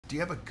do you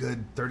have a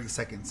good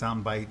 30-second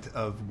soundbite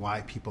of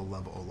why people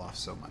love Olaf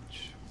so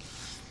much?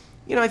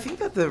 You know, I think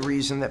that the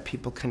reason that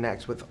people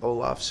connect with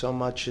Olaf so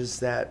much is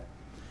that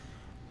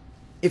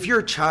if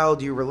you're a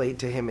child, you relate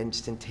to him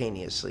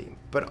instantaneously.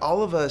 But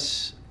all of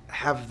us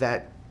have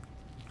that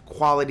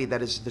quality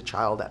that is the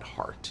child at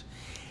heart.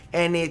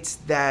 And it's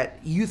that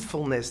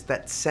youthfulness,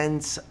 that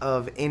sense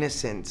of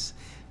innocence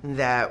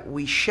that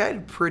we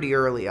shed pretty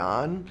early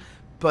on,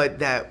 but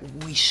that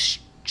we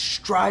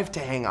strive to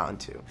hang on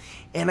to.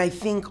 And I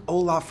think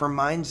Olaf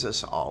reminds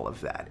us all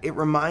of that. It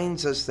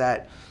reminds us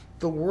that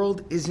the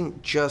world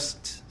isn't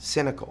just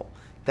cynical,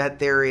 that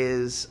there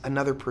is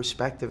another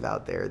perspective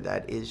out there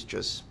that is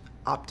just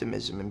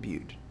optimism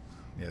imbued.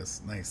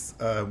 Yes, nice.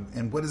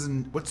 And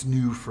what's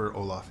new for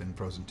Olaf in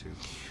Frozen 2?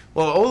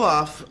 Well,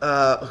 Olaf,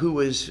 who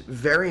was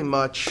very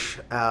much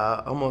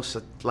almost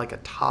like a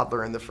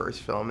toddler in the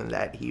first film, in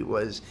that he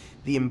was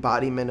the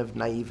embodiment of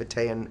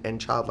naivete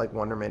and childlike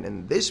wonderment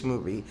in this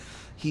movie,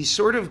 he's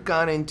sort of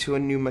gone into a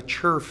new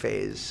mature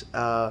phase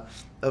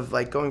of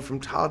like going from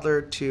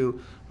toddler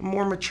to a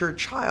more mature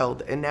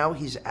child, and now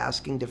he's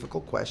asking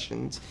difficult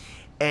questions,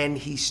 and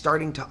he's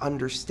starting to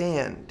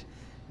understand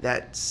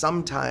that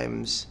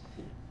sometimes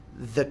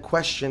the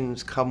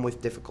questions come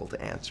with difficult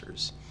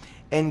answers.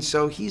 And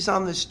so he's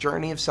on this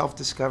journey of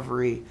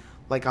self-discovery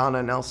like Anna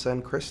and Elsa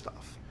and Kristoff.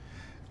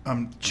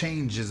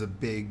 Change is a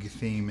big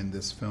theme in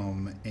this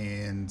film,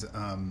 and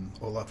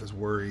Olaf is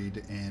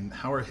worried, and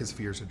how are his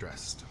fears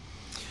addressed?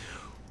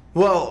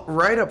 Well,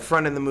 right up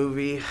front in the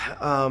movie,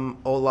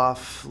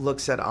 Olaf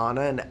looks at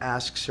Anna and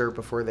asks her,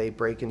 before they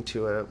break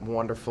into a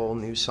wonderful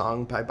new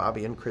song by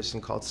Bobby and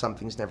Kristen called Some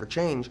Things Never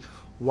Change,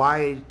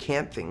 why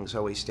can't things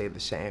always stay the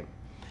same?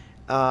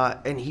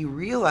 And he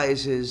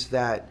realizes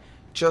that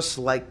just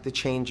like the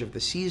change of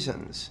the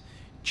seasons,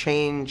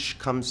 change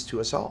comes to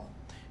us all.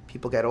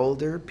 People get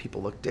older,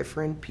 people look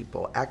different,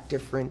 people act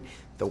different,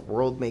 the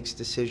world makes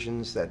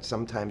decisions that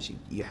sometimes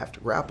you have to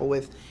grapple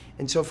with.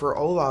 And so for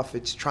Olaf,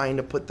 it's trying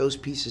to put those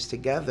pieces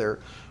together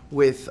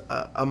with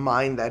a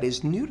mind that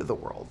is new to the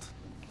world.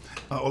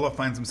 Olaf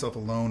finds himself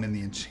alone in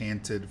the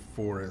enchanted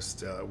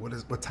forest.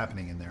 What's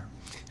happening in there?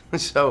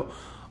 So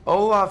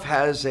Olaf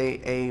has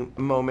a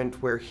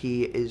moment where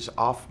he is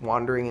off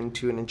wandering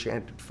into an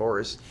enchanted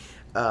forest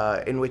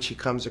in which he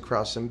comes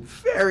across some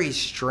very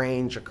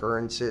strange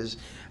occurrences.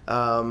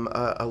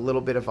 A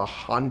little bit of a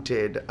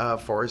haunted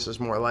forest is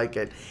more like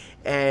it.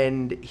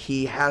 And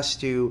he has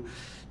to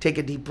take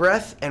a deep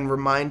breath and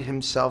remind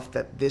himself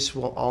that this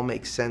will all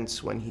make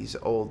sense when he's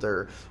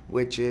older,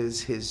 which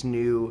is his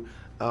new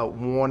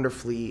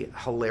wonderfully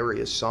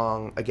hilarious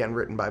song, again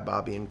written by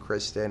Bobby and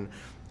Kristen.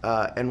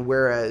 And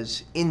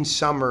whereas In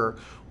Summer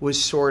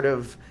was sort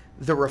of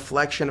the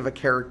reflection of a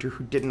character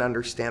who didn't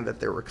understand that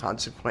there were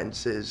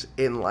consequences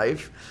in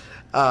life,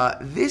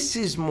 this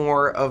is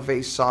more of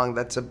a song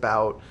that's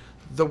about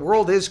the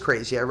world is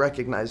crazy, I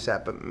recognize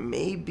that, but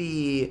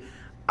maybe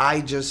I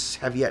just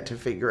have yet to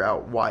figure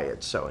out why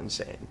it's so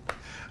insane.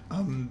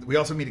 We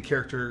also meet a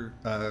character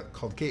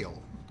called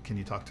Gale. Can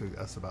you talk to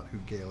us about who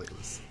Gale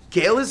is?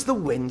 Gale is the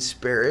wind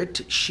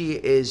spirit. She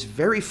is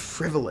very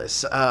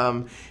frivolous.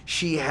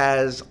 She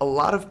has a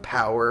lot of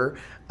power,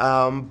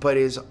 but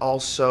is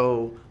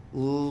also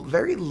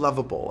very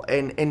lovable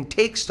and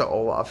takes to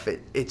Olaf,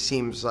 it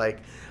seems like.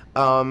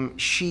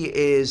 She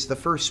is the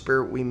first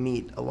spirit we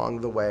meet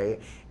along the way,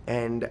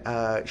 and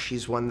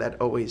she's one that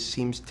always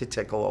seems to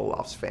tickle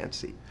Olaf's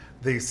fancy.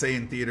 They say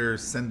in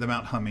theaters, send them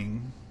out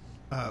humming.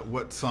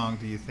 What song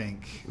do you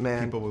think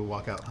people will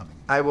walk out humming?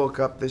 I woke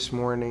up this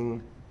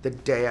morning, the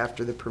day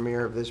after the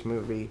premiere of this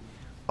movie,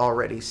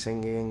 already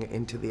singing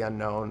Into the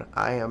Unknown.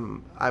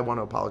 I want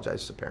to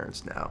apologize to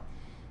parents now.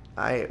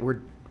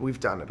 We've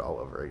done it all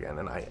over again,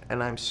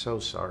 and I'm so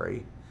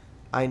sorry.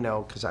 I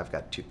know, because I've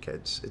got 2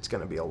 kids. It's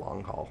going to be a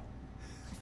long haul.